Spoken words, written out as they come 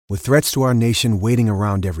With threats to our nation waiting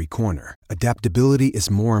around every corner, adaptability is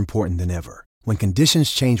more important than ever. When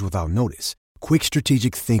conditions change without notice, quick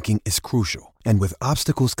strategic thinking is crucial. And with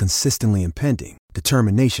obstacles consistently impending,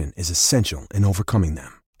 determination is essential in overcoming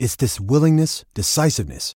them. It's this willingness,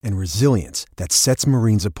 decisiveness, and resilience that sets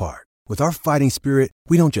Marines apart. With our fighting spirit,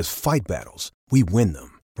 we don't just fight battles, we win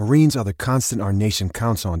them. Marines are the constant our nation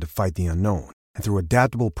counts on to fight the unknown. And through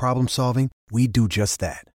adaptable problem solving, we do just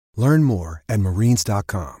that. Learn more at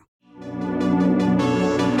marines.com.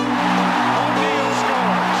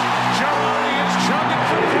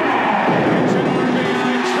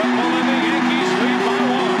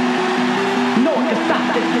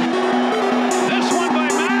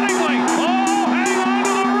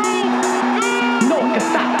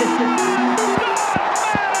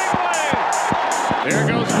 There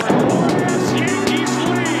goes Gregorius. Yankees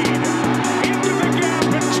lead. Into the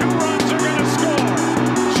gap, and 2 runs are going to score.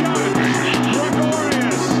 Judge,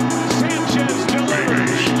 Gregorius, Sanchez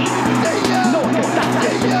delivers. A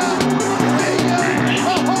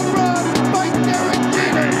home run by Derek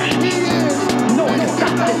Jeter. He is Mr.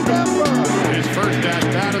 November. His first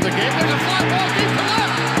at-bat of the game. There's a fly ball deep to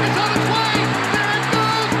left. It's on its way. There it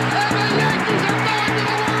goes. And the Yankees are going to the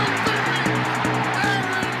World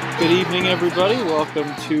Series. Good evening, everybody.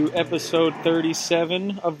 Welcome to episode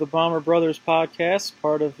 37 of the Bomber Brothers podcast,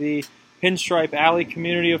 part of the Pinstripe Alley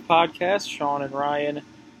community of podcasts. Sean and Ryan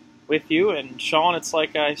with you. And Sean, it's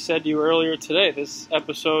like I said to you earlier today, this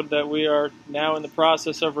episode that we are now in the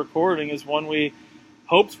process of recording is one we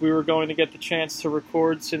hoped we were going to get the chance to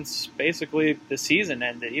record since basically the season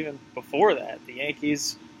ended. Even before that, the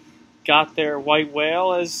Yankees got their white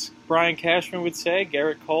whale, as Brian Cashman would say.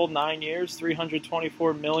 Garrett Cole, 9 years,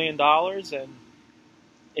 $324 million. And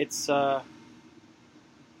it's, the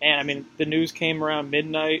news came around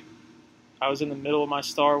midnight. I was in the middle of my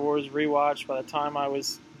Star Wars rewatch. By the time I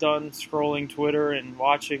was done scrolling Twitter and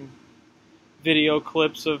watching video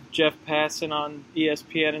clips of Jeff Passan on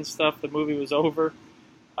ESPN and stuff, the movie was over.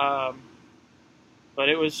 But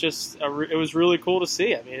it was just, it was really cool to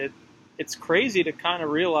see. I mean, it's crazy to kind of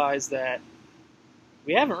realize that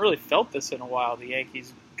we haven't really felt this in a while, the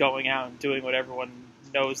Yankees going out and doing what everyone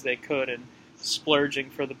knows they could and splurging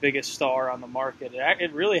for the biggest star on the market.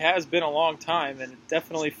 It really has been a long time, and it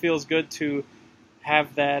definitely feels good to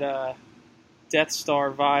have that Death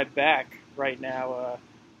Star vibe back right now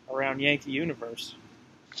around Yankee Universe.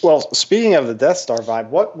 Well, speaking of the Death Star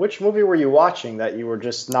vibe, which movie were you watching that you were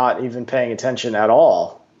just not even paying attention at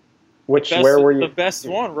all? Where were you? The best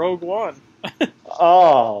one, Rogue One.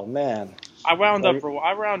 Oh man! I wound up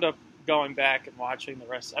going back and watching the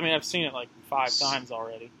rest. I mean, I've seen it like 5 times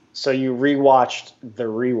already. So you rewatched the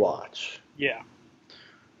rewatch? Yeah.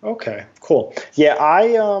 Okay, cool. Yeah,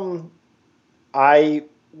 I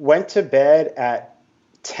went to bed at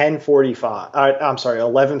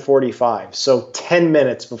 11:45. So 10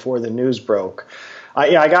 minutes before the news broke.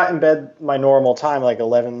 I got in bed my normal time, like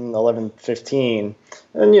 11:15,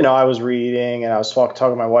 and I was reading and I was talking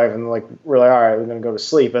to my wife, and we're like, all right, we're gonna go to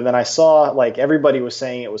sleep. And then I saw like everybody was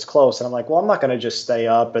saying it was close, and I'm like, well, I'm not gonna just stay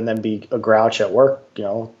up and then be a grouch at work,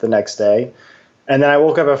 the next day. And then I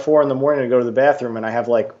woke up at 4 a.m. to go to the bathroom, and I have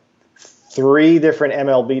like 3 different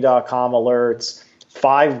MLB.com alerts,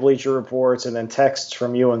 5 Bleacher Reports, and then texts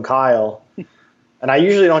from you and Kyle. And I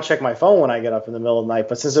usually don't check my phone when I get up in the middle of the night,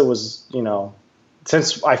 but since it was,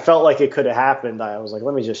 since I felt like it could have happened, I was like,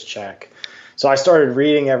 let me just check. So I started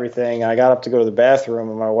reading everything, and I got up to go to the bathroom,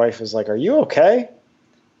 and my wife was like, are you okay?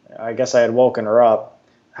 I guess I had woken her up.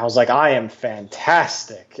 I was like, I am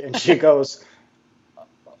fantastic. And she goes,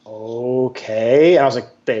 okay. And I was like,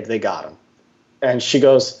 babe, they got him. And she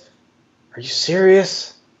goes, are you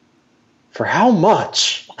serious? For how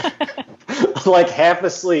much? Like half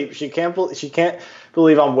asleep. She can't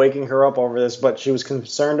believe I'm waking her up over this, but she was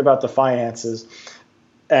concerned about the finances.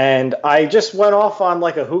 And I just went off on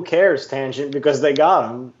like a who cares tangent because they got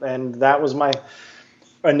him. And that was my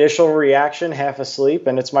initial reaction, half asleep.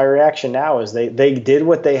 And it's my reaction now is they did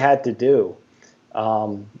what they had to do.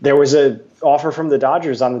 There was an offer from the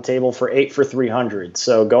Dodgers on the table for 8 for $300.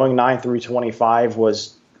 So going 9 through 25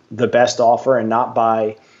 was the best offer, and not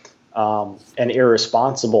by an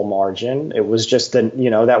irresponsible margin. It was just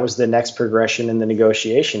that was the next progression in the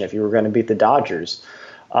negotiation if you were going to beat the Dodgers.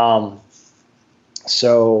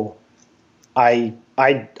 So I'm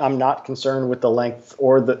not concerned with the length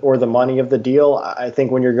or the money of the deal. I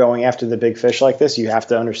think when you're going after the big fish like this, you have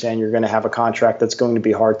to understand you're going to have a contract that's going to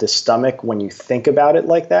be hard to stomach when you think about it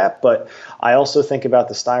like that. But I also think about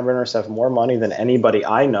the Steinbrenners have more money than anybody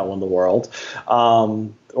I know in the world,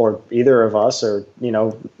 or either of us, or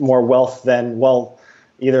more wealth than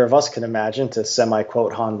either of us can imagine to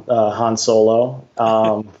semi-quote Han Solo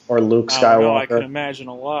or Luke Skywalker. I can imagine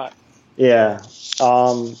a lot. Yeah.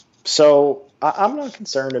 So I'm not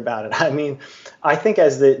concerned about it. I mean, I think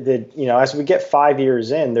as as we get 5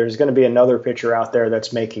 years in, there's going to be another pitcher out there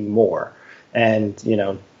that's making more. And,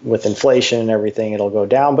 with inflation and everything, it'll go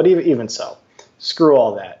down. But even so, screw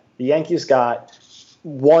all that. The Yankees got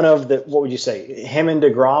one of the, what would you say, him and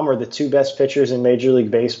DeGrom are the two best pitchers in Major League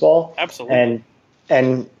Baseball. Absolutely.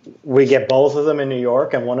 And we get both of them in New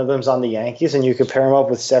York, and one of them's on the Yankees, and you could pair them up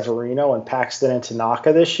with Severino and Paxton and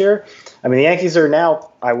Tanaka this year. I mean, the Yankees are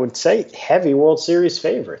now, I would say, heavy World Series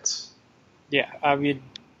favorites. Yeah, I mean,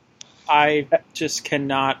 I just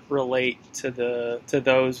cannot relate to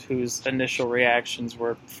those whose initial reactions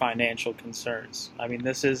were financial concerns. I mean,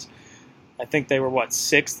 I think they were,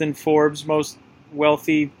 sixth in Forbes' most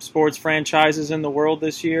wealthy sports franchises in the world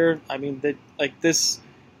this year. I mean, this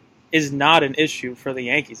is not an issue for the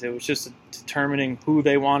Yankees. It was just determining who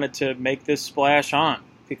they wanted to make this splash on,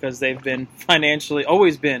 because they've been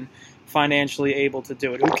always been financially able to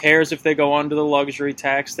do it. Who cares if they go under the luxury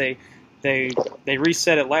tax? They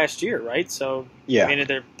reset it last year, right? So yeah. I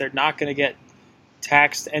mean, they're not going to get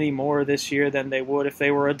taxed any more this year than they would if they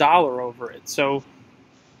were $1 over it. So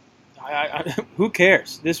who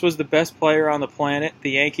cares? This was the best player on the planet.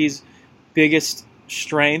 The Yankees' biggest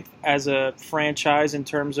strength as a franchise in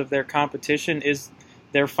terms of their competition is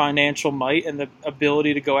their financial might and the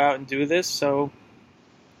ability to go out and do this. So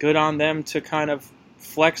good on them to kind of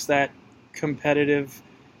flex that competitive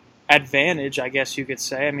advantage, I guess you could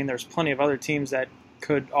say. I mean, there's plenty of other teams that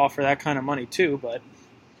could offer that kind of money too, but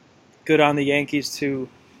good on the Yankees to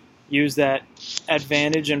use that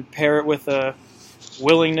advantage and pair it with a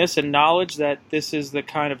willingness and knowledge that this is the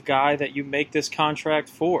kind of guy that you make this contract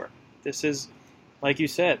for. This is, like you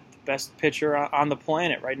said, the best pitcher on the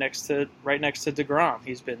planet, right next to DeGrom.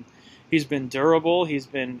 He's been durable. He's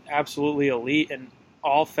been absolutely elite in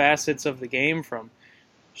all facets of the game, from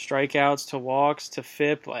strikeouts to walks to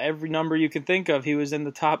FIP. Every number you can think of, he was in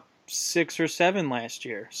the top 6 or 7 last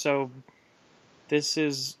year. So it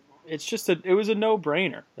was a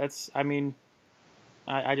no-brainer.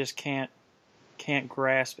 I just can't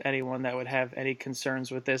grasp anyone that would have any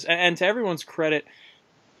concerns with this. And to everyone's credit,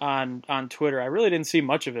 on Twitter, I really didn't see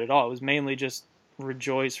much of it at all. It was mainly just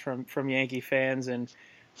rejoice from Yankee fans and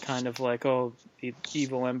kind of like, oh, the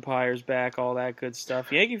evil empire's back, all that good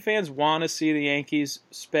stuff. Yankee fans want to see the Yankees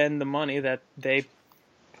spend the money that they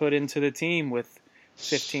put into the team with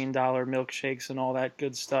 $15 milkshakes and all that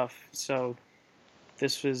good stuff. So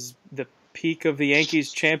this was the peak of the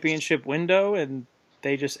Yankees championship window, and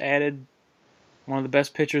they just added one of the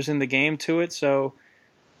best pitchers in the game to it. So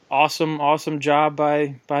awesome job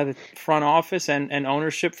by the front office and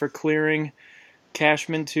ownership for clearing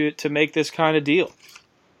Cashman to make this kind of deal.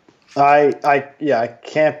 I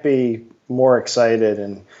can't be more excited,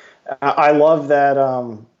 and I love that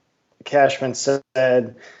Cashman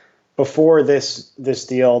said before this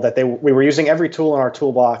deal that we were using every tool in our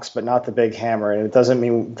toolbox, but not the big hammer, and it doesn't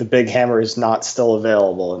mean the big hammer is not still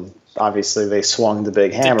available. And obviously, they swung the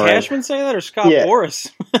big hammer. Did Cashman say that, or Scott Boras?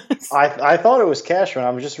 I thought it was Cashman.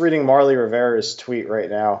 I'm just reading Marley Rivera's tweet right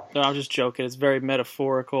now. No, I'm just joking. It's very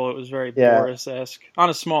metaphorical. It was very Boras-esque on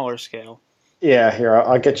a smaller scale. Yeah, here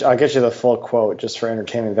I'll get you the full quote just for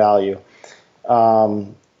entertainment value.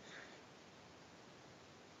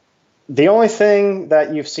 The only thing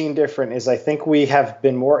that you've seen different is I think we have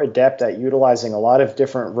been more adept at utilizing a lot of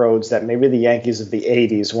different roads that maybe the Yankees of the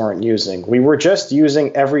 80s weren't using. We were just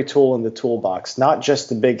using every tool in the toolbox, not just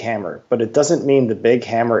the big hammer, but it doesn't mean the big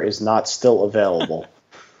hammer is not still available.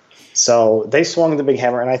 So they swung the big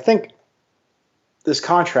hammer, and I think this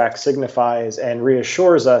contract signifies and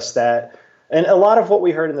reassures us that, and a lot of what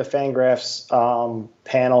we heard in the Fangraphs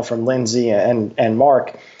panel from Lindsay and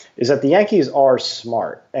Mark is that the Yankees are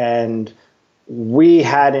smart, and we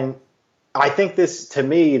hadn't. I think this, to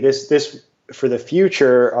me, this for the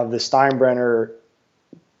future of the Steinbrenner,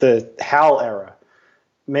 the Hal era,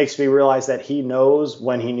 makes me realize that he knows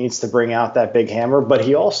when he needs to bring out that big hammer, but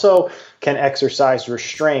he also can exercise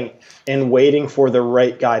restraint in waiting for the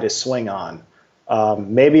right guy to swing on.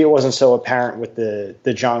 Maybe it wasn't so apparent with the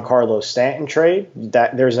Giancarlo Stanton trade.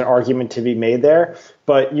 That there's an argument to be made there.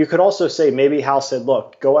 But you could also say maybe Hal said,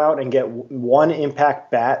 look, go out and get one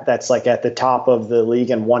impact bat that's like at the top of the league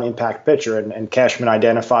and one impact pitcher. And Cashman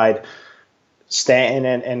identified Stanton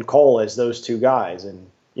and Cole as those two guys. And,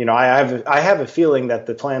 I have a feeling that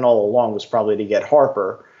the plan all along was probably to get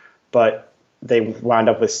Harper, but they wound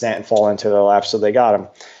up with Stanton falling into their lap, so they got him.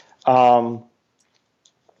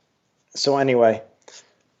 So anyway,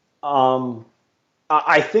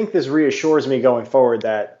 I think this reassures me going forward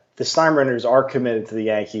that the Steinbrenners are committed to the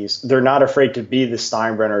Yankees. They're not afraid to be the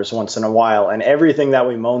Steinbrenners once in a while. And everything that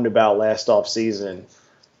we moaned about last offseason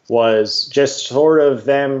was just sort of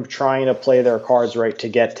them trying to play their cards right to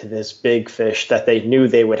get to this big fish that they knew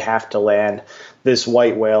they would have to land, this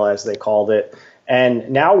white whale, as they called it. And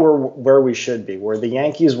now we're where we should be, where the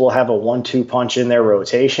Yankees will have a 1-2 punch in their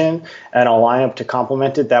rotation and a lineup to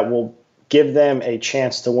complement it that will give them a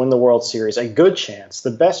chance to win the World Series, a good chance,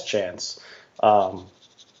 the best chance,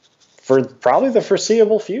 for probably the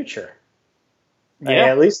foreseeable future. Yeah.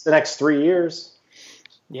 At least the next 3 years.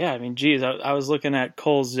 Yeah, I mean, geez, I was looking at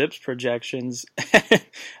Cole Zip's projections.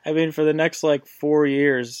 I mean, for the next, 4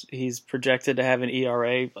 years, he's projected to have an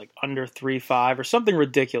ERA, under 3.5 or something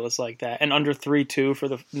ridiculous like that, and under 3.2 for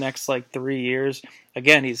the next, 3 years.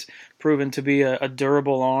 Again, he's proven to be a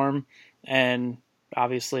durable arm, and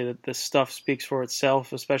obviously the stuff speaks for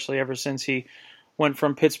itself, especially ever since he went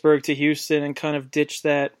from Pittsburgh to Houston and kind of ditched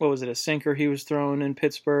that, a sinker he was throwing in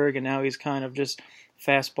Pittsburgh, and now he's kind of just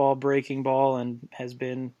fastball, breaking ball, and has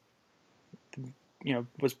been,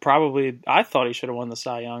 was probably, I thought he should have won the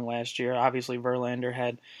Cy Young last year. Obviously, Verlander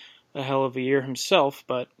had a hell of a year himself,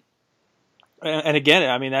 but, and again,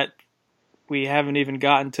 I mean, that we haven't even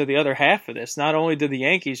gotten to the other half of this. Not only did the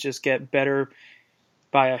Yankees just get better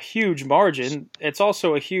by a huge margin, it's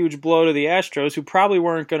also a huge blow to the Astros, who probably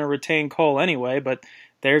weren't going to retain Cole anyway, but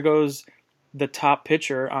there goes the top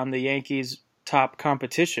pitcher on the Yankees' top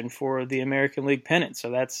competition for the American League pennant.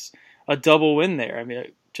 So that's a double win there. I mean,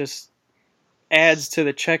 it just adds to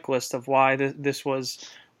the checklist of why this was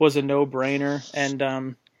a no-brainer.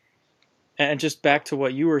 And just back to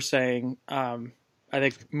what you were saying, I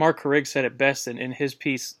think Mark Carrig said it best in his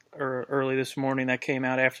piece early this morning that came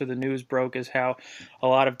out after the news broke, is how a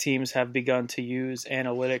lot of teams have begun to use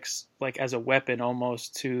analytics as a weapon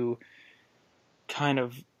almost to kind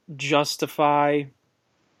of justify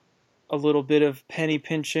a little bit of penny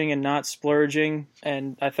pinching and not splurging.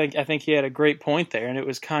 And I think he had a great point there. And it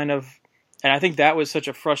was kind of, and I think that was such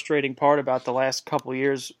a frustrating part about the last couple of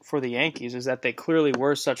years for the Yankees, is that they clearly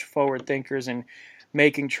were such forward thinkers and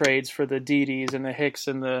making trades for the Didi's and the Hicks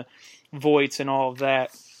and the Voits and all of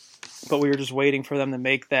that. But we were just waiting for them to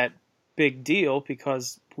make that big deal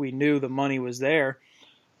because we knew the money was there.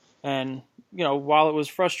 And, while it was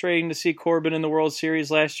frustrating to see Corbin in the World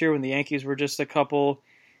Series last year when the Yankees were just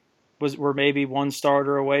were maybe one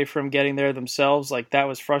starter away from getting there themselves, that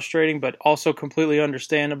was frustrating, but also completely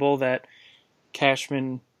understandable that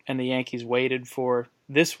Cashman and the Yankees waited for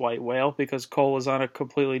this white whale because Cole was on a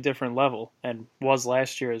completely different level and was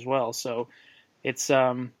last year as well. So it's,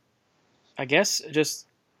 I guess, just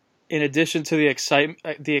in addition to the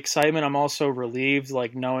excitement, I'm also relieved,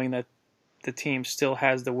 knowing that the team still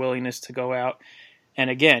has the willingness to go out and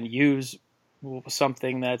again use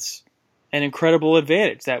something that's an incredible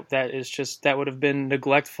advantage that would have been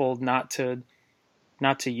neglectful not to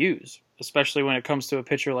use, especially when it comes to a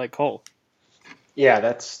pitcher like Cole. Yeah,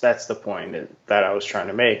 that's the point that I was trying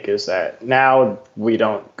to make, is that now we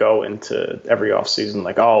don't go into every offseason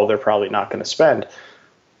they're probably not going to spend.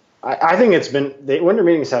 I think the winter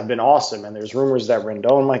meetings have been awesome, and there's rumors that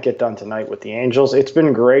Rendon might get done tonight with the Angels. It's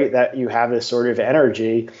been great that you have this sort of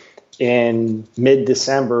energy in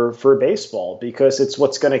mid-December for baseball, because it's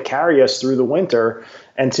what's going to carry us through the winter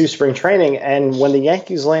and to spring training. And when the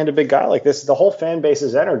Yankees land a big guy like this, the whole fan base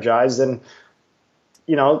is energized. And,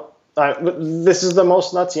 this is the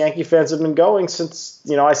most nuts Yankee fans have been going since,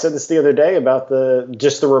 I said this the other day about the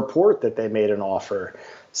report that they made an offer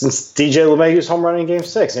since DJ LeMahieu's home run in Game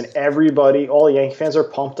 6. And all Yankee fans are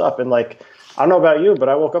pumped up. And I don't know about you, but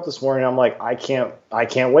I woke up this morning and I'm like, I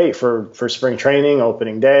can't wait for spring training,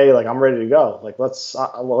 opening day. I'm ready to go.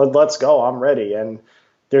 Let's go. I'm ready. And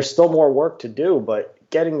there's still more work to do, but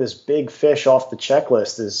getting this big fish off the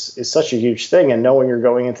checklist is such a huge thing. And knowing you're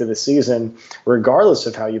going into the season, regardless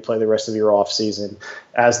of how you play the rest of your off season,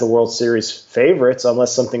 as the World Series favorites,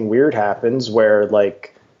 unless something weird happens where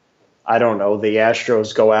I don't know, the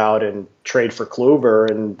Astros go out and trade for Kluber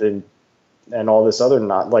and all this other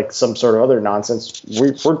some sort of other nonsense.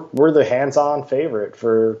 We're the hands-on favorite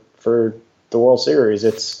for the World Series.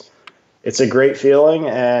 It's a great feeling,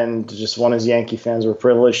 and just one as Yankee fans we're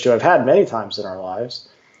privileged to have had many times in our lives,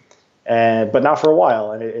 but not for a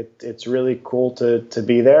while. And it's really cool to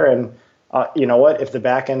be there. And you know what? If the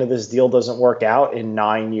back end of this deal doesn't work out in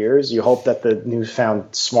 9 years, you hope that the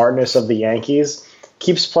newfound smartness of the Yankees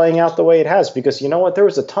keeps playing out the way it has, because you know what? There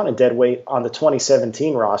was a ton of dead weight on the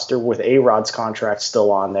 2017 roster with A-Rod's contract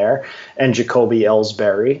still on there and Jacoby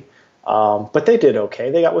Ellsbury. But they did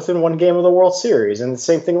okay. They got within one game of the World Series, and the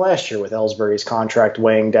same thing last year with Ellsbury's contract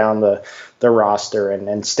weighing down the roster,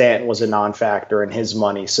 and Stanton was a non-factor in his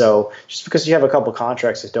money. So just because you have a couple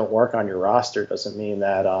contracts that don't work on your roster doesn't mean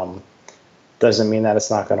that it's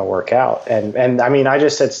not going to work out. And I mean, I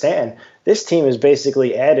just said Stanton. This team is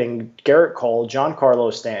basically adding Garrett Cole,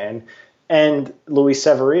 Giancarlo Stanton, and Luis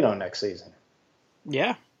Severino next season.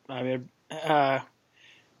 Yeah, I mean,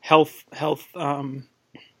 health.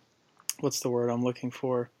 What's the word I'm looking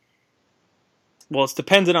for? Well, it's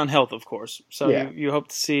dependent on health, of course. So Yeah. you hope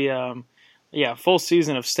to see, a full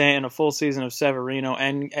season of Stanton, a full season of Severino,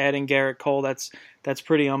 and adding Garrett Cole. That's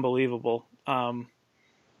pretty unbelievable.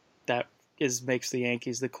 That makes the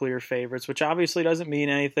Yankees the clear favorites, which obviously doesn't mean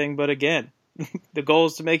anything. But again, the goal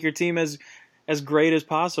is to make your team as great as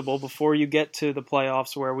possible before you get to the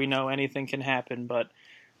playoffs, where we know anything can happen. But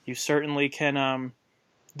you certainly can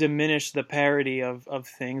diminish the parity of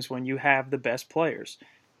things when you have the best players.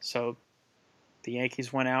 So the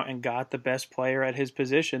Yankees went out and got the best player at his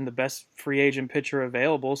position, the best free agent pitcher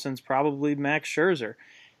available since probably Max Scherzer.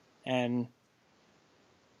 And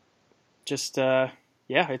just,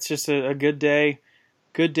 it's just a good day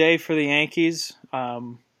for the Yankees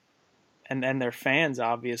and their fans,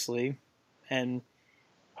 obviously. And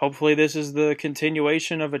hopefully this is the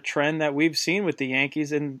continuation of a trend that we've seen with the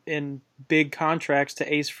Yankees in big contracts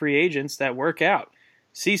to ace free agents that work out.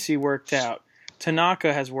 CeCe worked out.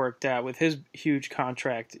 Tanaka has worked out with his huge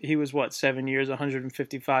contract. He was 7 years,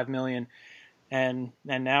 $155 million, and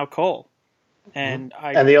now Cole. And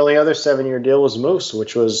the only other 7-year deal was Moose,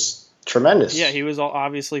 which was tremendous. Yeah, he was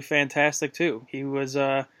obviously fantastic too. He was,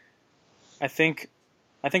 I think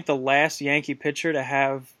the last Yankee pitcher to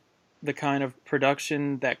have the kind of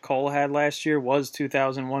production that Cole had last year was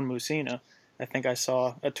 2001 Mussina. I think I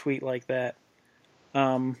saw a tweet like that.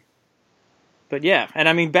 But yeah, and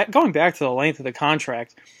I mean, going back to the length of the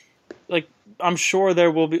contract, like I'm sure there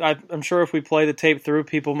will be. I'm sure if we play the tape through,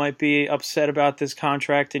 people might be upset about this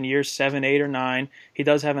contract in years 7, 8, or 9. He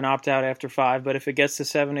does have an opt-out after 5, but if it gets to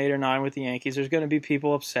 7, 8, or 9 with the Yankees, there's going to be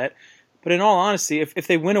people upset. But in all honesty, if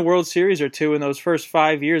they win a World Series or two in those first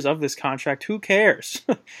 5 years of this contract, who cares?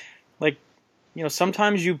 Like, you know,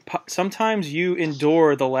 sometimes you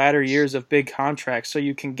endure the latter years of big contracts so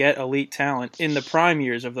you can get elite talent in the prime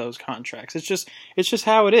years of those contracts. It's just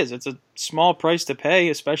how it is. It's a small price to pay,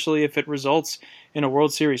 especially if it results in a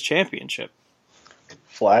World Series championship.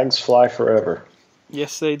 Flags fly forever.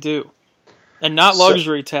 Yes, they do. And not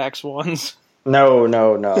luxury tax ones. No,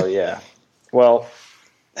 yeah. Well,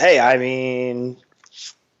 hey, I mean,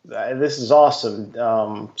 this is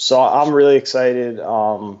awesome. So I'm really excited.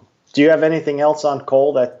 Do you have anything else on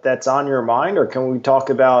Cole that's on your mind, or can we talk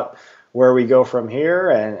about where we go from here?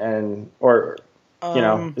 Or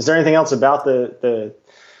is there anything else about the?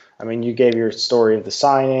 I mean, you gave your story of the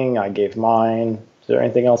signing. I gave mine. Is there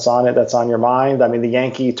anything else on it that's on your mind? I mean, the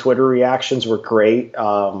Yankee Twitter reactions were great.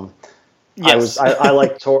 Yes. I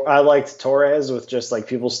liked Torres with just like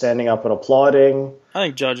people standing up and applauding. I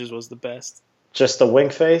think Judge's was the best. Just the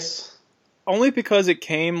wink face. Only because it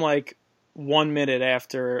came like 1 minute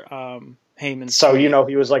after Heyman's. So he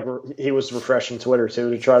was refreshing Twitter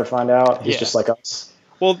too to try to find out. He's just like us.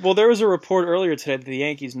 Well, there was a report earlier today that the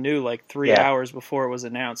Yankees knew like 3 hours before it was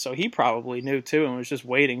announced, so he probably knew too and was just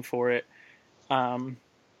waiting for it.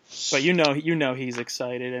 But you know he's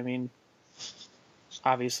excited. I mean,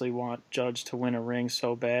 obviously want Judge to win a ring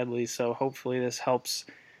so badly, so hopefully this helps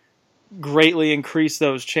greatly increase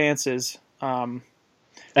those chances. And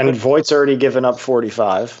Voigt's already given up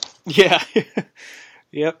 45. Yeah.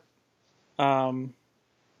 Yep.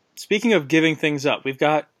 Speaking of giving things up, we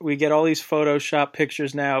get all these Photoshop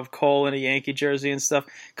pictures now of Cole in a Yankee jersey and stuff.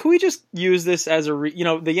 Could we just use this as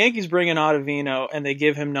the Yankees bring in Ottavino and they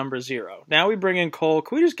give him number 0. Now we bring in Cole.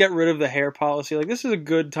 Could we just get rid of the hair policy? Like, this is a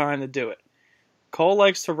good time to do it. Cole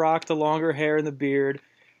likes to rock the longer hair and the beard.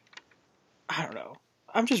 I don't know.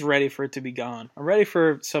 I'm just ready for it to be gone. I'm ready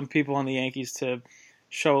for some people on the Yankees to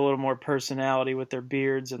show a little more personality with their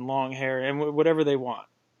beards and long hair and whatever they want.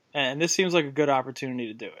 And this seems like a good opportunity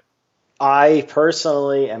to do it. I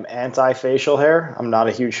personally am anti-facial hair. I'm not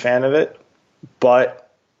a huge fan of it.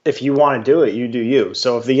 But if you want to do it, you do you.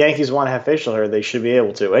 So if the Yankees want to have facial hair, they should be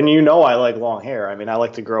able to. And I like long hair. I mean, I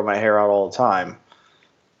like to grow my hair out all the time.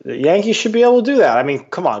 The Yankees should be able to do that. I mean,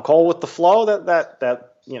 come on, Cole with the flow, that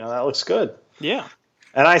looks good. Yeah.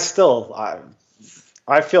 And I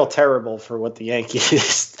feel terrible for what the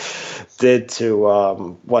Yankees did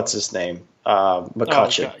to what's his name,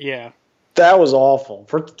 McCutchen. Oh, yeah, that was awful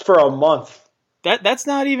for a month. That's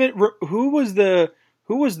not even who was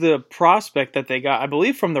the prospect that they got. I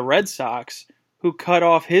believe from the Red Sox, who cut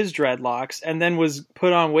off his dreadlocks and then was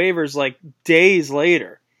put on waivers like days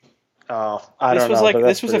later. Oh, I don't know.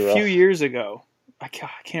 This was a few years ago. I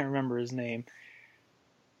can't remember his name.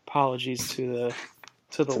 Apologies to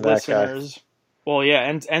the listeners. Well, yeah,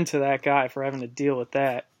 and to that guy for having to deal with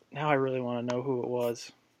that. Now I really want to know who it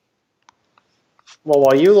was. Well,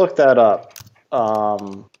 while you look that up,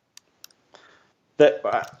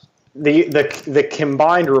 the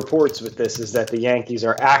combined reports with this is that the Yankees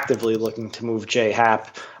are actively looking to move Jay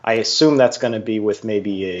Happ. I assume that's going to be with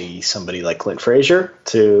maybe somebody like Clint Frazier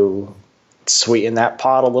to sweeten that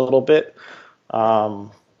pot a little bit.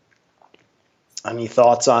 Any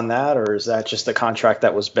thoughts on that, or is that just a contract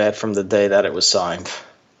that was bad from the day that it was signed?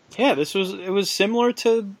 Yeah, it was similar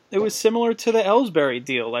to the Ellsbury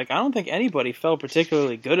deal. Like, I don't think anybody felt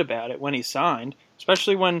particularly good about it when he signed,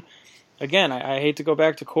 especially when, again, I hate to go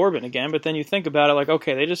back to Corbin again, but then you think about it like,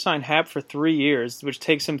 okay, they just signed Happ for 3 years, which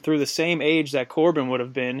takes him through the same age that Corbin would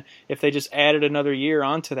have been if they just added another year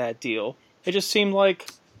onto that deal. It just seemed like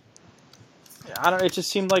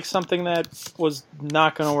something that was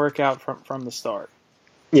not going to work out from the start.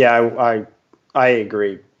 Yeah, I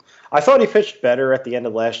agree. I thought he pitched better at the end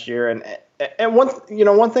of last year, and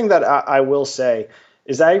one thing that I will say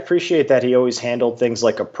is I appreciate that he always handled things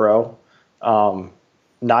like a pro.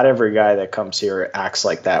 Not every guy that comes here acts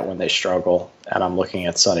like that when they struggle, and I'm looking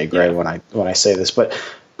at Sonny Gray when I say this,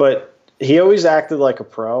 but he always acted like a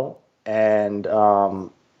pro, and I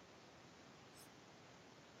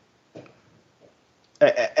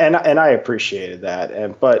appreciated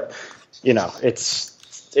that. But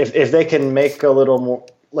it's if they can make a little more,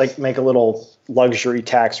 like make a little luxury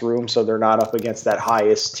tax room so they're not up against that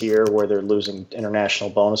highest tier where they're losing international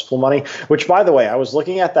bonus pool money, which, by the way, I was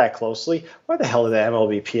looking at that closely. Why the hell did the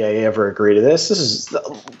MLBPA ever agree to this? This is,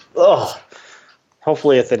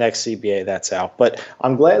 hopefully at the next CBA that's out. But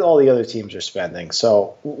I'm glad all the other teams are spending.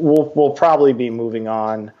 So we'll probably be moving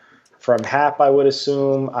on from Happ, I would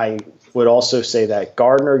assume. I would also say that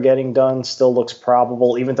Gardner getting done still looks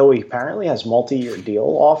probable, even though he apparently has multi-year deal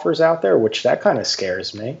offers out there, which that kind of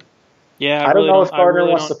scares me. Yeah, I don't know if Gardner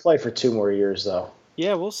wants to play for 2 more years, though.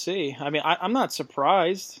 Yeah, we'll see. I mean, I'm not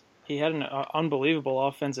surprised. He had an unbelievable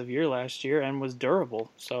offensive year last year and was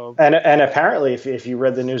durable. So and apparently, if you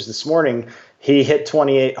read the news this morning, he hit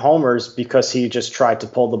 28 homers because he just tried to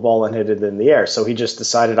pull the ball and hit it in the air. So he just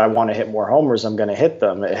decided, I want to hit more homers, I'm going to hit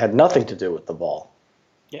them. It had nothing to do with the ball.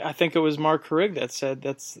 Yeah, I think it was Mark Carrig that said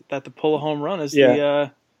that the pull a home run is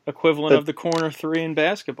the equivalent of the corner 3 in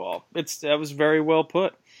basketball. That was very well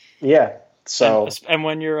put. Yeah. So and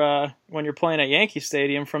when you're playing at Yankee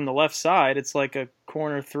Stadium from the left side, it's like a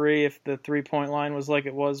corner 3 if the 3-point line was like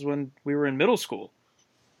it was when we were in middle school.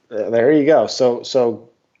 There you go. So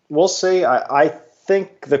we'll see. I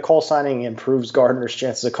think the Cole signing improves Gardner's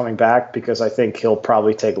chances of coming back because I think he'll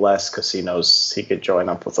probably take less because he knows he could join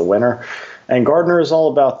up with a winner. And Gardner is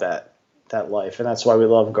all about that life, and that's why we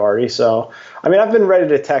love Gardy. So, I mean, I've been ready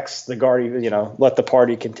to text the Gardy, let the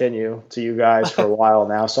party continue to you guys for a while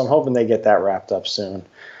now. So I'm hoping they get that wrapped up soon.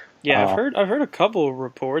 Yeah, I've heard a couple of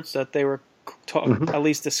reports that they were at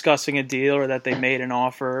least discussing a deal or that they made an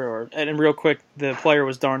offer. And real quick, the player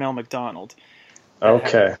was Darnell McDonald.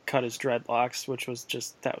 Okay. Cut his dreadlocks, which was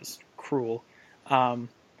that was cruel.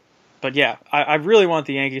 But yeah, I really want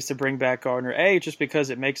the Yankees to bring back Gardner, just because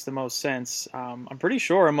it makes the most sense. I'm pretty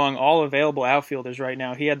sure among all available outfielders right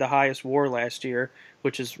now, he had the highest WAR last year,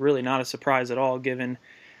 which is really not a surprise at all given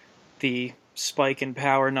the spike in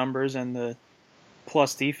power numbers and the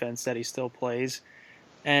plus defense that he still plays.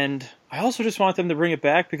 And I also just want them to bring it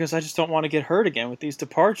back because I just don't want to get hurt again with these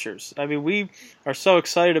departures. I mean, we are so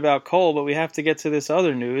excited about Cole, but we have to get to this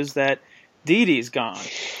other news that Didi's gone.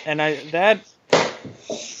 And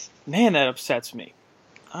man, that upsets me.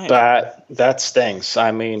 That stings.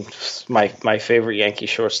 I mean, my favorite Yankee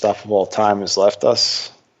shortstop of all time has left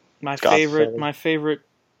us. My favorite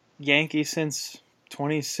Yankee since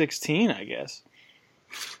 2016, I guess.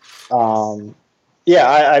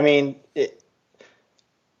 Yeah, I mean,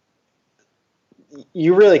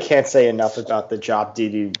 you really can't say enough about the job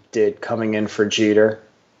Didi did coming in for Jeter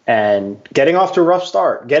and getting off to a rough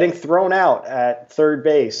start, getting thrown out at third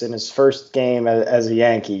base in his first game as a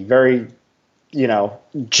Yankee. Very,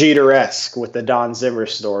 Jeter-esque with the Don Zimmer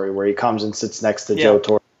story where he comes and sits next to Joe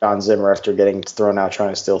Torre, Don Zimmer, after getting thrown out trying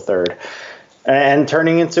to steal third. And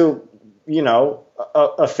turning into,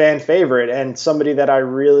 a fan favorite and somebody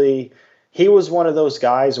that he was one of those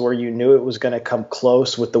guys where you knew it was going to come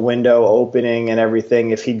close with the window opening and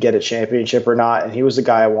everything if he'd get a championship or not. And he was the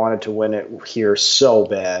guy I wanted to win it here so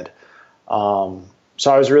bad. So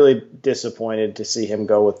I was really disappointed to see him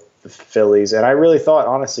go with the Phillies. And I really thought,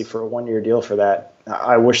 honestly, for a 1-year deal for that,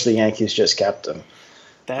 I wish the Yankees just kept him.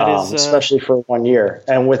 That is, especially for 1 year.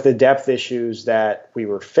 And with the depth issues that we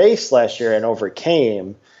were faced last year and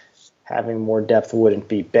overcame, having more depth wouldn't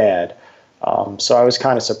be bad. So I was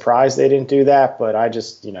kind of surprised they didn't do that, but I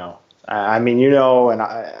just, we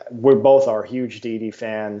both are huge Didi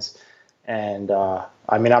fans. And,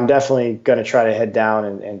 I'm definitely going to try to head down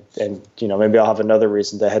and maybe I'll have another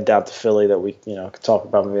reason to head down to Philly that we, could talk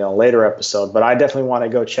about maybe on a later episode. But I definitely want to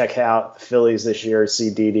go check out the Phillies this year, see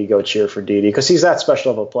Didi, go cheer for Didi because he's that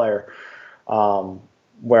special of a player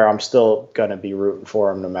where I'm still going to be rooting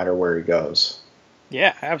for him no matter where he goes.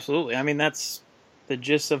 Yeah, absolutely. I mean, that's the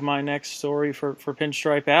gist of my next story for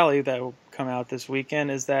Pinstripe Alley that will come out this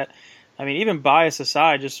weekend is that, even bias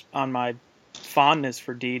aside, just on my fondness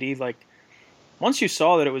for Didi, like, once you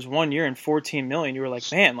saw that it was 1 year and $14 million, you were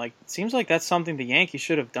like, man, like, it seems like that's something the Yankees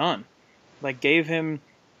should have done. Like, gave him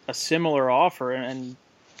a similar offer. And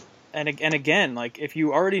again, like, if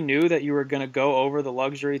you already knew that you were going to go over the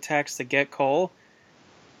luxury tax to get Cole,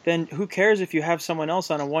 then who cares if you have someone else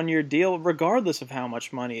on a 1-year deal, regardless of how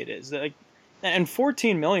much money it is. Like, and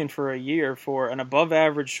 $14 million for a year for an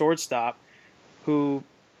above-average shortstop who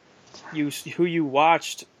you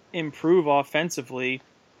watched improve offensively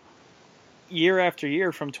year after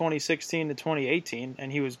year from 2016 to 2018,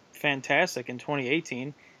 and he was fantastic in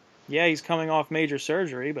 2018. Yeah, he's coming off major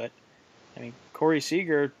surgery, but Corey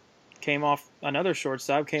Seager came off another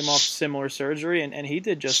shortstop, came off similar surgery, and he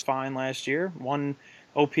did just fine last year. One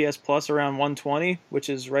OPS plus around 120, which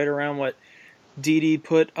is right around what Didi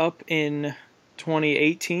put up in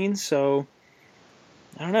 2018. So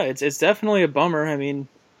I don't know. It's definitely a bummer.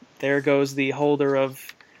 There goes the holder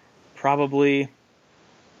of probably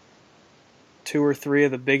 2 or 3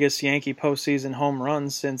 of the biggest Yankee postseason home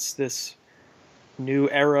runs since this new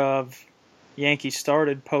era of Yankees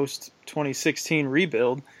started post 2016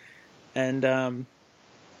 rebuild. And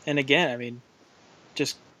again,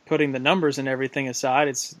 just putting the numbers and everything aside,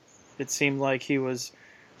 it seemed like he was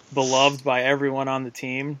beloved by everyone on the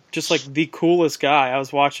team. Just like the coolest guy. I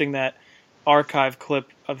was watching that archive clip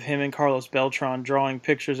of him and Carlos Beltran drawing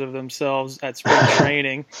pictures of themselves at spring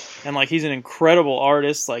training, and like he's an incredible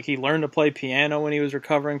artist. Like he learned to play piano when he was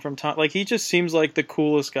recovering from time. Like he just seems like the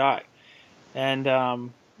coolest guy, and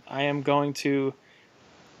I am going to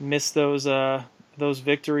miss those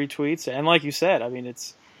victory tweets. And like you said,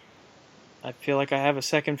 I feel like I have a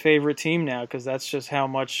second favorite team now because that's just how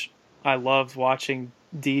much I loved watching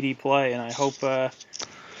Didi play, and I hope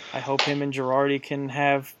him and Girardi can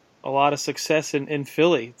have a lot of success in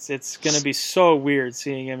Philly. It's going to be so weird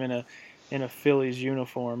seeing him in a Phillies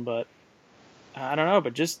uniform, but I don't know.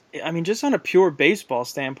 But just on a pure baseball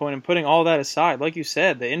standpoint and putting all that aside, like you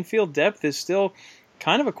said, the infield depth is still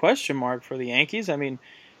kind of a question mark for the Yankees. Who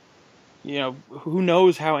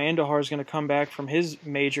knows how Andujar is going to come back from his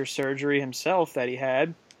major surgery himself that he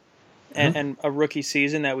had, and a rookie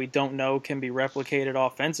season that we don't know can be replicated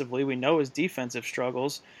offensively. We know his defensive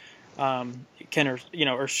struggles.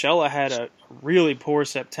 Urshela had a really poor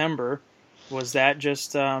September. Was that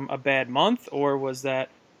just a bad month, or was that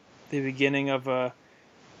the beginning of a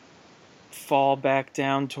fall back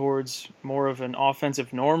down towards more of an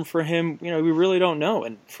offensive norm for him? We really don't know.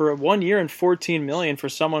 And for 1 year and $14 million for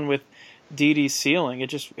someone with Didi's ceiling,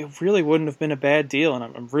 it really wouldn't have been a bad deal.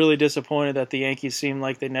 And I'm really disappointed that the Yankees seemed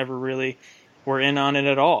like they never really were in on it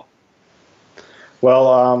at all.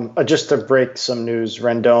 Well, just to break some news,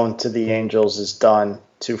 Rendon to the Angels is done,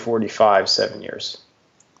 245, 7 years.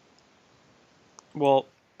 Well,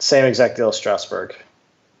 same exact deal as Strasburg.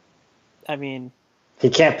 He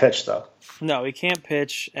can't pitch, though. No, he can't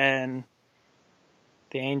pitch, and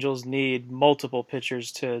the Angels need multiple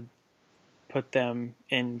pitchers to put them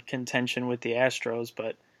in contention with the Astros.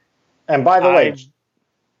 And by the way,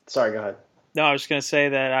 sorry, go ahead. No, I was going to say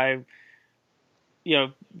that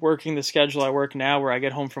working the schedule I work now, where I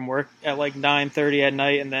get home from work at like 9:30 at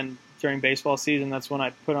night, and then during baseball season, that's when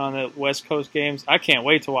I put on the West Coast games. I can't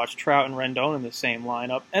wait to watch Trout and Rendon in the same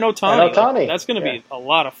lineup, and Ohtani. That's going to be a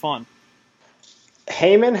lot of fun.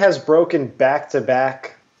 Heyman has broken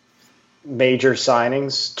back-to-back major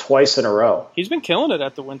signings twice in a row. He's been killing it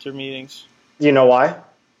at the winter meetings. You know why? I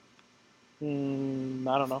don't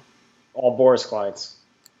know. All Boris clients.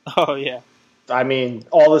 Oh yeah.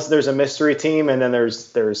 All this. There's a mystery team, and then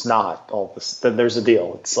there's not all this. Then there's a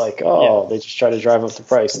deal. It's like, they just try to drive up the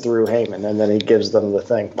price through Heyman, and then he gives them the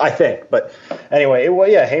thing. I think, but anyway,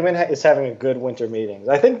 Heyman is having a good winter meetings.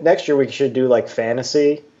 I think next year we should do like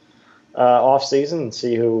fantasy off season and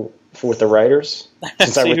see who with the writers.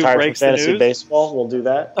 Since I retired from fantasy baseball, we'll do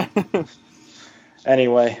that.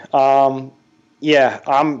 Anyway, Yeah,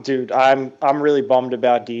 I'm really bummed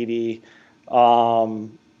about Didi. I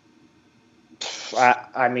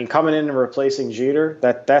mean, coming in and replacing Jeter,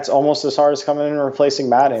 that's almost as hard as coming in and replacing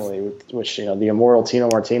Mattingly, which the immortal Tino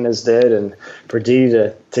Martinez did, and for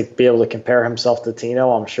Didi to be able to compare himself to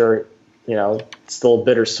Tino, I'm sure it's still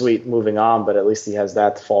bittersweet moving on, but at least he has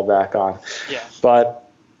that to fall back on. Yeah. But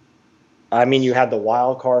I mean, you had the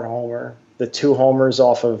wild card homer, the 2 homers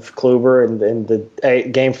off of Kluber in the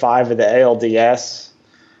Game 5 of the ALDS.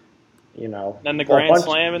 Then the grand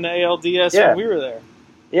slam in the ALDS when we were there.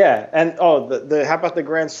 Yeah, and the how about the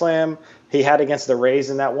grand slam he had against the Rays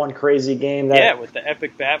in that one crazy game? With the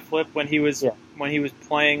epic bat flip when he was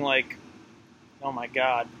playing like, oh my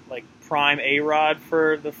God, like prime A-Rod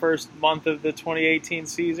for the first month of the 2018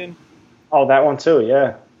 season. Oh, that one too,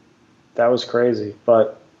 yeah, that was crazy.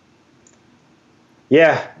 But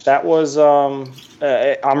yeah, that was. I'm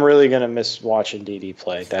really gonna miss watching Didi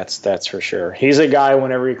play. That's for sure. He's a guy.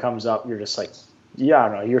 Whenever he comes up, you're just like, yeah, I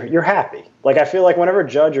don't know. You're happy. Like I feel like whenever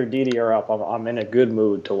Judge or Didi are up, I'm in a good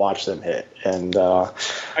mood to watch them hit. And I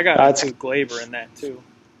got to Glaber in that too.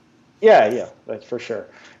 Yeah, that's for sure.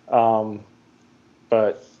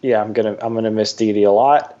 But yeah, I'm gonna miss Didi a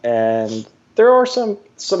lot, and there are some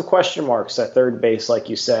question marks at third base, like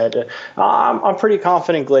you said. I'm pretty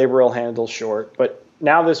confident Glaber will handle short, but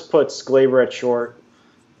now this puts Glaber at short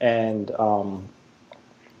and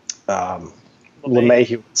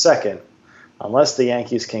LeMahieu at second, unless the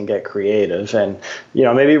Yankees can get creative. And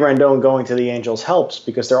maybe Rendon going to the Angels helps,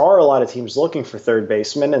 because there are a lot of teams looking for third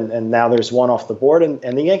basemen, and now there's one off the board, and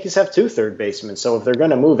the Yankees have 2 third basemen. So if they're going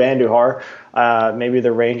to move Andujar, maybe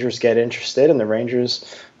the Rangers get interested, and the Rangers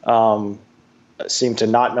seem to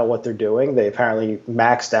not know what they're doing. They apparently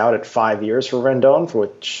maxed out at 5 years for Rendon,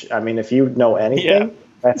 which, I mean, if you know anything,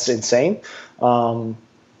 that's insane.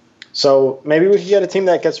 So maybe we could get a team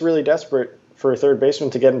that gets really desperate for a third baseman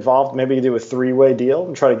to get involved. Maybe do a 3-way deal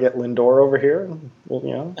and try to get Lindor over here.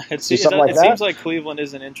 And it seems like Cleveland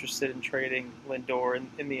isn't interested in trading Lindor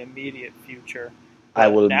in the immediate future.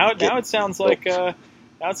 Now it sounds like the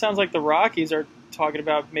Rockies are talking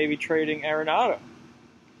about maybe trading Arenado.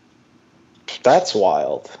 That's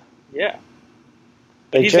wild. Yeah.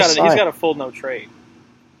 He's got a full no trade.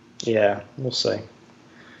 Yeah, we'll see.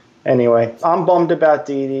 Anyway, I'm bummed about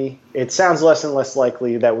Didi. It sounds less and less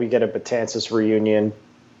likely that we get a Betances reunion.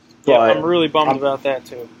 Yeah, I'm really bummed about that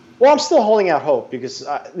too. Well, I'm still holding out hope, because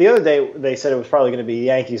the other day they said it was probably going to be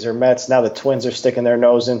Yankees or Mets. Now the Twins are sticking their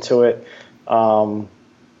nose into it. We'll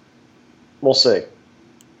see.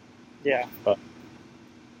 Yeah. But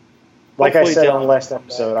like I said on the last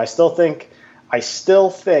episode, I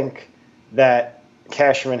still think that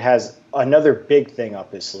Cashman has another big thing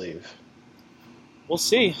up his sleeve. We'll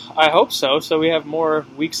see. I hope so. So we have more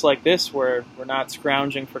weeks like this where we're not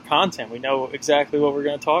scrounging for content. We know exactly what we're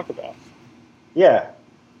going to talk about. Yeah.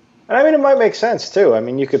 And I mean, it might make sense too. I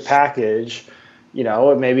mean, you could package,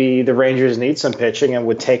 maybe the Rangers need some pitching and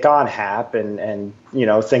would take on Happ and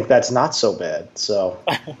think that's not so bad. So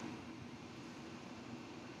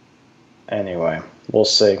anyway, we'll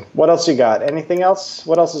see. What else you got? Anything else?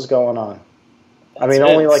 What else is going on?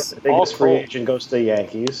 Only like the biggest free agent goes to the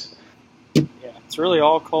Yankees. It's really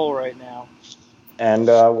all Cole right now. And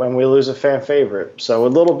when we lose a fan favorite. So a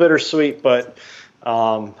little bittersweet, but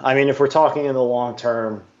if we're talking in the long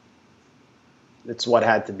term, it's what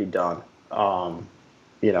had to be done. I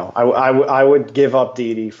would give up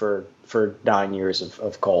Didi for 9 years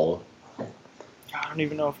of Cole. I don't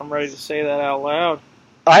even know if I'm ready to say that out loud.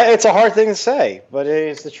 It's a hard thing to say, but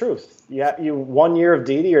it's the truth. You 1 year of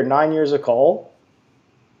Didi or 9 years of Cole.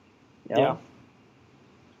 Yeah.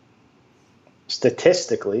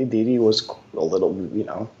 Statistically, Didi was a little,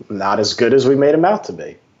 not as good as we made him out to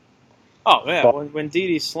be. Oh yeah, but when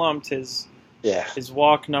Didi slumped, his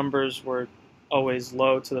walk numbers were always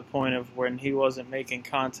low, to the point of when he wasn't making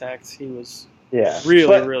contacts, he was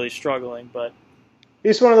really struggling. But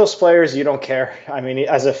he's one of those players you don't care.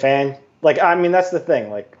 As a fan, that's the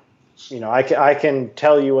thing. I can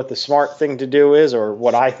tell you what the smart thing to do is, or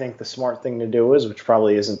what I think the smart thing to do is, which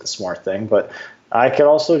probably isn't the smart thing, but I can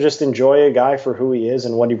also just enjoy a guy for who he is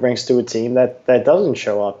and what he brings to a team that doesn't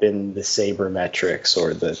show up in the Saber metrics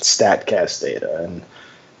or the StatCast data. And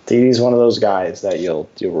Didi's one of those guys that you'll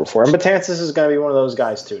root for. And Betances is going to be one of those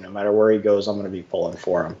guys too. No matter where he goes, I'm going to be pulling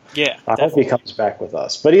for him. Yeah, I hope he comes back with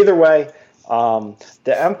us. But either way,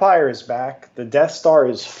 the Empire is back. The Death Star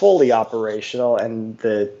is fully operational, and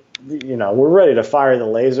we're ready to fire the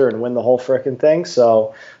laser and win the whole frickin' thing.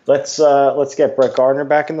 So let's get Brett Gardner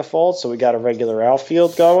back in the fold. So we got a regular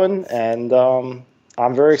outfield going, and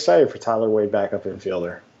I'm very excited for Tyler Wade back up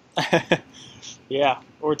infielder. Yeah,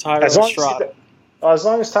 or Tyler Estrada. As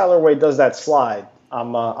long as Tyler Wade does that slide,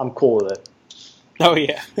 I'm cool with it. Oh,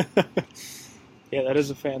 yeah. Yeah, that is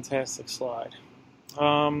a fantastic slide.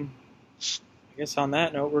 I guess on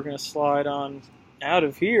that note, we're going to slide on out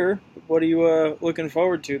of here. What are you looking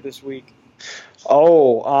forward to this week?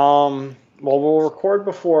 Well, we'll record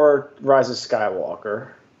before Rise of Skywalker.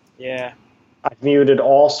 Yeah. I've muted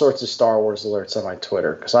all sorts of Star Wars alerts on my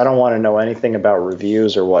Twitter because I don't want to know anything about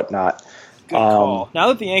reviews or whatnot. Good call. Now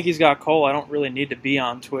that the Yankees got Cole, I don't really need to be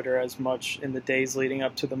on Twitter as much in the days leading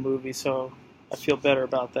up to the movie, so I feel better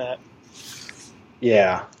about that.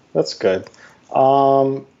 Yeah, that's good.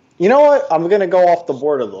 You know what? I'm going to go off the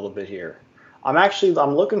board a little bit here. I'm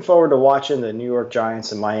looking forward to watching the New York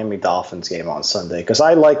Giants and Miami Dolphins game on Sunday because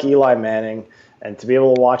I like Eli Manning, and to be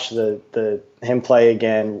able to watch him play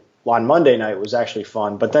again on Monday night was actually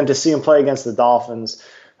fun. But then to see him play against the Dolphins,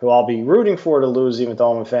 who I'll be rooting for to lose, even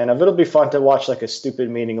though I'm a fan of, it'll be fun to watch like a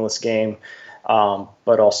stupid, meaningless game,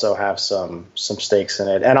 but also have some stakes in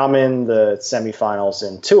it. And I'm in the semifinals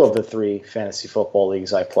in 2 of the 3 fantasy football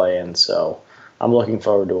leagues I play in, so I'm looking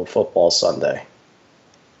forward to a football Sunday.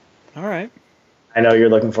 All right. I know you're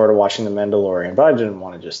looking forward to watching The Mandalorian, but I didn't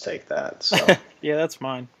want to just take that. So yeah, that's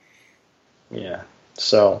mine. Yeah.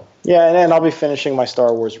 So, yeah, and I'll be finishing my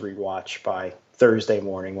Star Wars rewatch by Thursday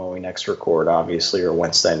morning when we next record, obviously, or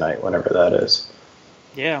Wednesday night, whenever that is.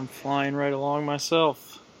 Yeah, I'm flying right along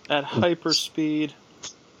myself at hyperspeed.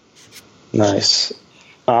 Nice.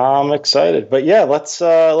 I'm excited. But yeah, let's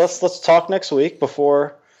talk next week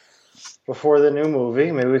before the new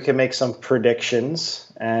movie. Maybe we can make some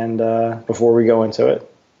predictions and before we go into it.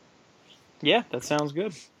 Yeah, that sounds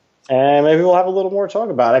good. And maybe we'll have a little more to talk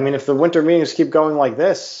about. I mean, if the winter meetings keep going like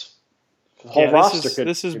this, the whole roster could.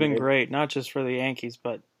 This has been great, not just for the Yankees,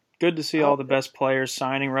 but good to see all the best players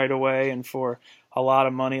signing right away and for a lot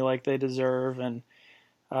of money like they deserve. And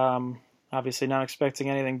obviously not expecting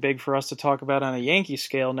anything big for us to talk about on a Yankee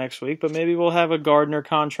scale next week, but maybe we'll have a Gardner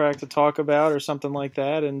contract to talk about or something like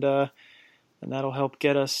that, and that'll help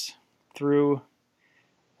get us through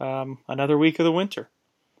another week of the winter.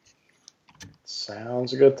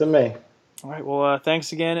 Sounds good to me. All right. Well,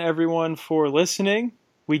 thanks again, everyone, for listening.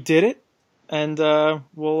 We did it, and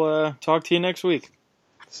we'll talk to you next week.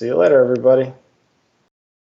 See you later, everybody.